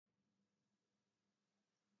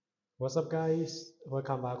What's up, guys?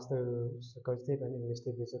 Welcome back to Coach Tip and English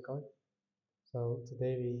Tip with Coach. So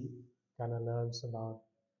today we gonna learn about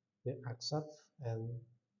the accept and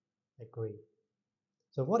agree.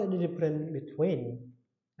 So what is the difference between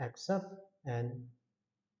accept and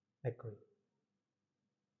agree?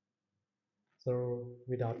 So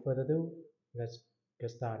without further ado, let's get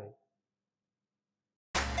started.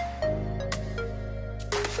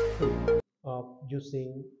 Of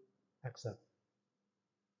using accept.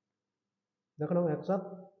 នៅក្នុង accept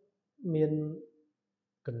មាន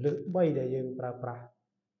កលឹះ3ដែលយើងប្រើប្រាស់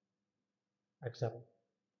accept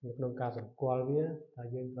នៅក្នុងការសម្គាល់វាថា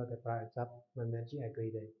យើងត្រូវតែប្រើ accept មិនមែនជា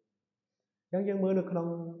agree ទេអញ្ចឹងយើងមើលនៅក្នុង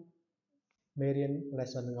មេរៀន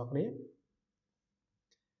lesson ទាំងអស់គ្នា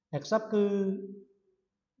accept គឺ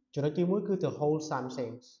ចំណុចទី1គឺ to hold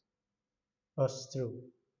something as true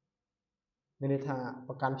មានន័យថា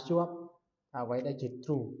ប្រកាន់ភ្ជាប់អ្វីដែលជា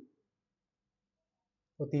true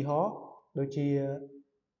ឧទាហរណ៍ដូចជា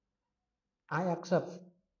I accept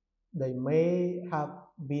they may have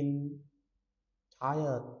been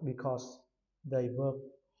tired because they work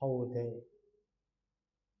whole day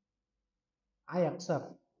I accept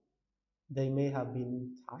they may have been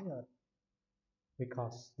tired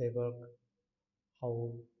because they work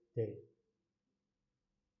whole day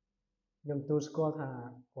ខ្ញុំទទួលស្គាល់ថា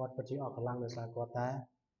គាត់ពិតជាអស់កម្លាំងដោយសារតែគា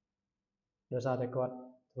ត់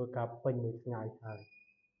ធ្វើការពេញមួយថ្ងៃហើយ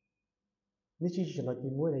នេះជាចំណុចទី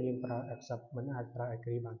1ដែលយើងប្រើ accept មិនអាចប្រើ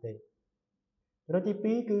agree បានទេចំណុចទី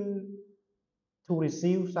2គឺ to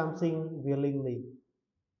receive something willingly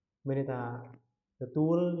មានន័យថាទទួ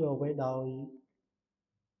លយកអ្វីដោយ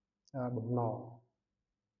បំណង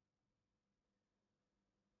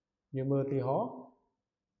យើងមើលឧទាហរណ៍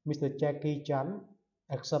Mr. Jackie Chan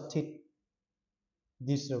accepted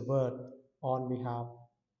this award on behalf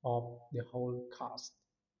of the whole cast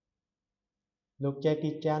លោក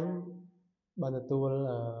Jackie Chan បានទទួល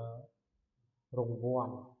រង្វា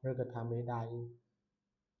ន់ឬក៏ថាមេដាយ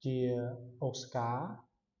ជា Oscar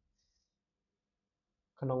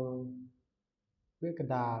ក្នុងវគ្គក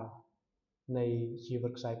ណ្ដាលនៃជីវិ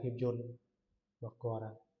តខ្សែភាពយន្តរបស់គាត់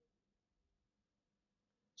ហើយ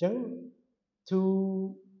អញ្ចឹង to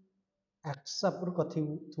accept ឬក៏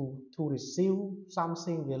to receive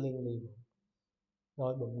something willingly ដោ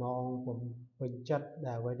យបំណងពេញចិត្ត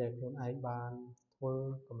ដែលអ្វីដែលខ្លួនឯងបានធ្វើ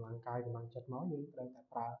កម្លាំងកាយកម្លាំងចិត្តមកយើងត្រូវតែ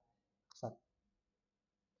ប្រើ accept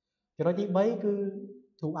ចំណុចទី3គឺ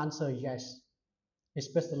to answer yes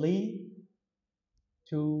especially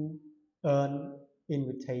to earn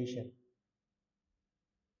invitation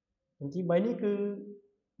ចំណុចទី3នេះគឺ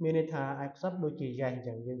មានន័យថា accept ដូចជា yes អញ្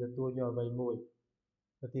ចឹងយើងទទួលយកអ្វីមួយ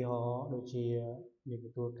ឧទាហរណ៍ដូចជាយើងទ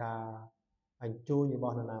ទួលការអញ្ជើញរប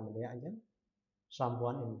ស់នរណាម្នាក់អញ្ចឹង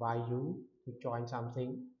someone invite you to join something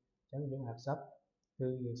អញ្ចឹងយើង accept គឺ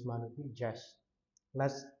យើងស្មើនឹង yes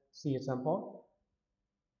let's see example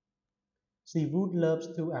she would love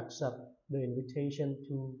to accept the invitation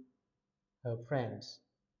to her friends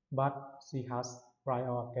but she has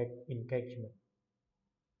prior engagement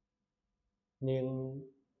នាង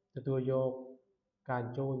ទទួលយកការអ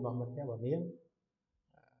ញ្ជើញរបស់មិត្តភក្តិរបស់នាង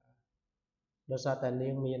ដោយសារតែនា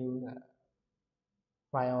ងមាន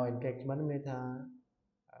prior engagement មានន័យថា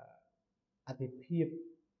អតិភិប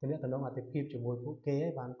ទំនាក់ទំនងអតិភិបជាមួយពួកគេហើ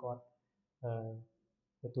យបានគាត់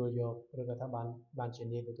ទទួលយកឬក៏ថាបានជា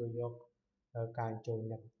នាងទទួលយកការអញ្ជើញ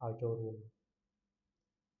នេះឲ្យចូលរួម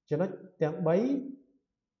ចំណុចទាំង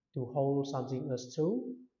3 to hold something as true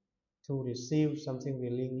to receive something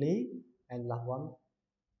willingly and last one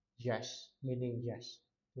yes meaning yes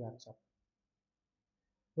to accept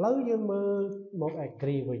ឥឡូវយើងមើលមក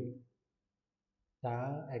agree វិញតើ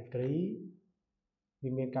agree វា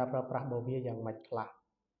មានការប្រើប្រាស់របស់វាយ៉ាងម៉េចខ្លះ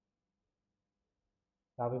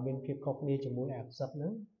តើវាមានភាពខុសគ្នាជាមួយ accept ហ្នឹ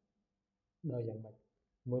ងដោយយ៉ាងម៉េច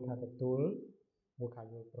មួយថាទទួលមួយថា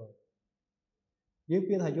យល់ព្រមយើង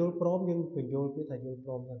ពាក្យថាយល់ព្រមយើងពន្យល់ពាក្យថាយល់ព្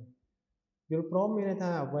រមហ្នឹងយល់ព្រមមានន័យថា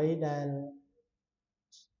អ្វីដែល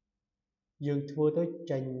យើងធ្វើទៅ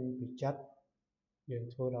ចេញពីចិត្តយើង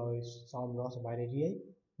ធ្វើដោយសោមនស្សសប្បាយរីករាយ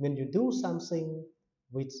when you do something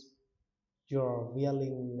with your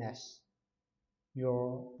willingness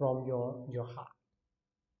from your heart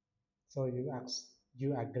so you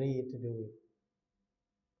agree to do it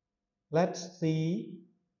let's see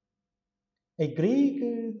agree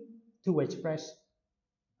to express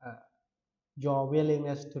your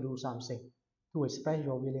willingness to do something to express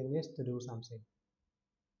your willingness to do something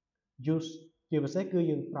use ជាពិសេសគឺ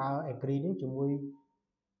យើងប្រើ agree នេះជាមួយ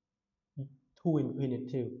to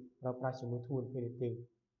infinitive ប្រើប្រាស់ជាមួយ to infinitive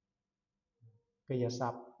កិរិយាស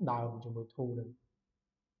ព្ទដើមជាមួយ to នឹង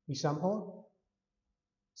example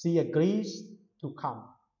she agrees to come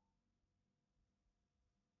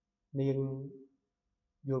នាង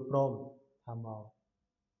យល់ព្រមថាមក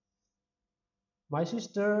My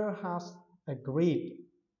sister has agreed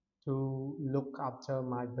to look after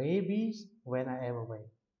my babies when I am away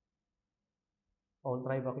អូនស្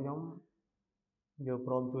រីរបស់ខ្ញុំយល់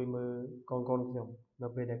ព្រមជួយមើលកូនខ្ញុំនៅ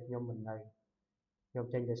ពេលដែលខ្ញុំមិននៅខ្ញុំ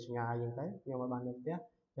ចេញទៅឆ្ងាយអញ្ចឹងទៅខ្ញុំឲ្យបាននៅផ្ទះ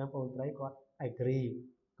អញ្ចឹងបងស្រីគាត់ agree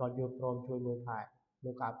គាត់យល់ព្រមជួយមើលថែ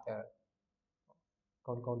look after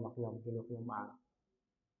កូនរបស់ខ្ញុំជួយលើខ្ញុំបាន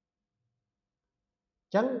អ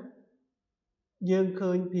ញ្ចឹងយើង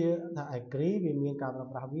ឃើញវាថា agree វាមានការប្រើ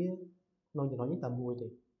ប្រាស់វាក្នុងចំណុចនេះតែមួយទេ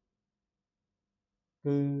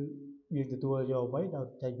គឺយើងទទួលយកអ្វីដោយ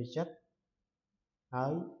ចេញពីចិត្តហើ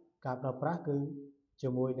យការប្រើប្រាស់គឺជា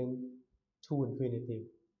មួយនឹង to infinitive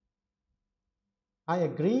I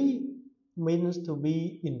agree means to be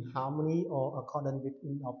in harmony or accordant with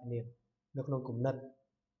in opinion នៅក្នុងគំនិត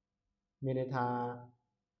មានន័យថា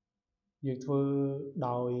យើងធ្វើ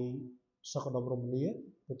ដោយសុខដុមរមនា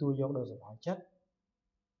ទទួលយកដោយសប្បាយចិត្ត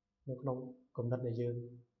នៅក្នុងគំនិតដែលយើង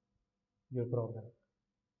យល់ព្រមហ្នឹង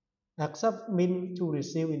accept mean to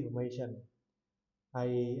receive information ហើ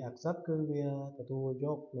យ accept គឺវាទទួលយ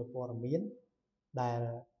កនៅព័ត៌មានដែល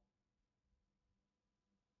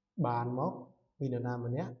បានមកពីនរណា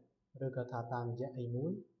ម្នាក់ឬក៏ថាតាមរយៈអីមួ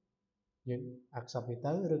យយើង accept វា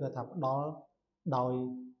ទៅឬក៏ថាផ្ដល់ដោយ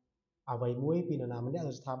អ្វីមួយពីនរណាម្នាក់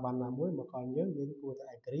ឬស្ថាប័នណាមួយមកឲ្យយើងគួរតែ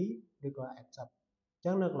agree ឬក៏ accept អញ្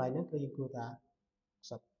ចឹងនៅកន្លែងហ្នឹងគឺយើងគួរតែ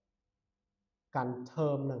accept កាន់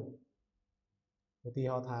term ហ្នឹងឧទា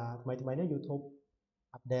ហរណ៍ថាថ្មីនេះ YouTube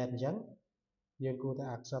update អញ្ចឹងយើងគួរតែ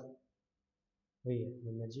accept វា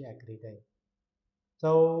មិនមែនជា agree ទេ so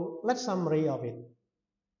let's summary of it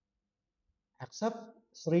accept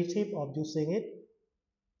 3 tips of using it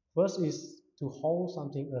first is to hold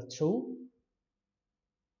something as true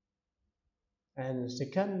and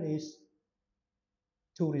second is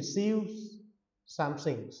to receive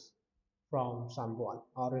something from someone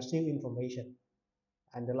or receive information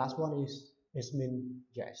and the last one is mean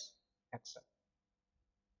yes accept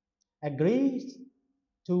agree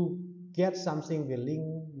to get something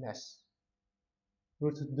willingness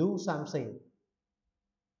or to do something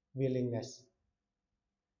willingness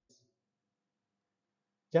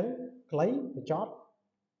អញ្ចឹងខ្លីបញ្ចប់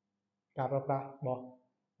ការប្រើប្រាស់របស់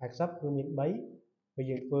accept គឺមាន3ពេល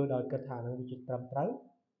យើងធ្វើដោយគិតថានឹងវាជាត្រឹមត្រូវ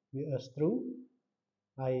វា is true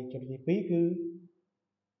ហើយចំណុចទី2គឺ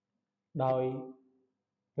ដោយ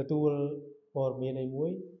ទទួលព័ត៌មានអីមួយ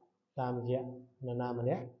តាមរយៈនរណាម្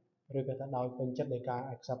នាក់ឬក៏ថាដោយពេញចិត្តនៃការ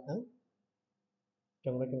accept ហ្នឹង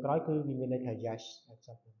ចំណុចខាងក្រោយគឺវាមានន័យថា yes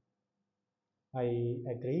accept ហើយ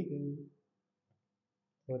agree គឺ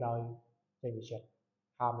ធ្វើដោយចេញពីចិត្ត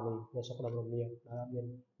harmony នៅសុខដុមរមនាដែលអត់មាន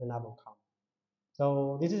នរណាបង្ខំ so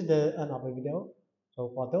this is the end of the video so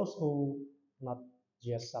for those who not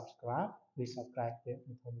yet subscribe please subscribe to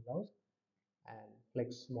the videos and click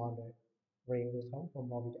small ring button for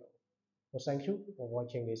more videos so thank you for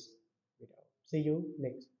watching this video see you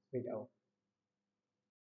next video